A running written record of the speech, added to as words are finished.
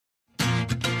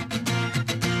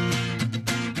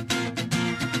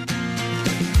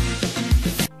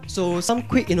So some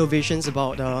quick innovations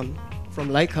about from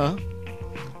Leica.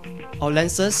 Our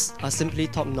lenses are simply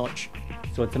top-notch.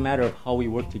 So it's a matter of how we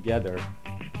work together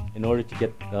in order to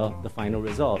get the final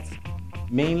results.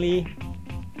 Mainly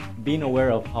being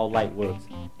aware of how light works.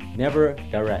 Never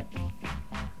direct,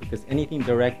 because anything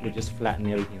direct would just flatten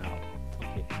everything out.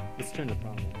 Okay, let's turn the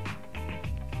throttle.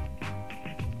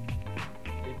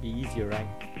 It'd be easier, right?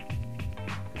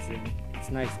 It's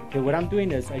nice. Okay, what I'm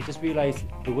doing is I just realized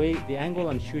the angle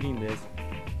I'm shooting this,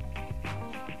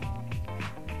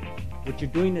 what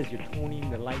you're doing is you're toning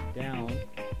the light down,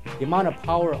 the amount of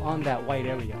power on that white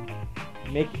area.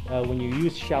 When you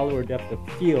use shallower depth of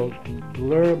field and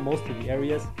blur most of the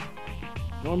areas,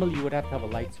 normally you would have to have a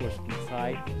light source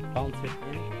inside, bounce it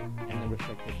in, and then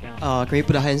reflect it down. Can we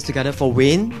put our hands together for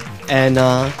Wayne and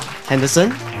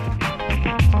Henderson?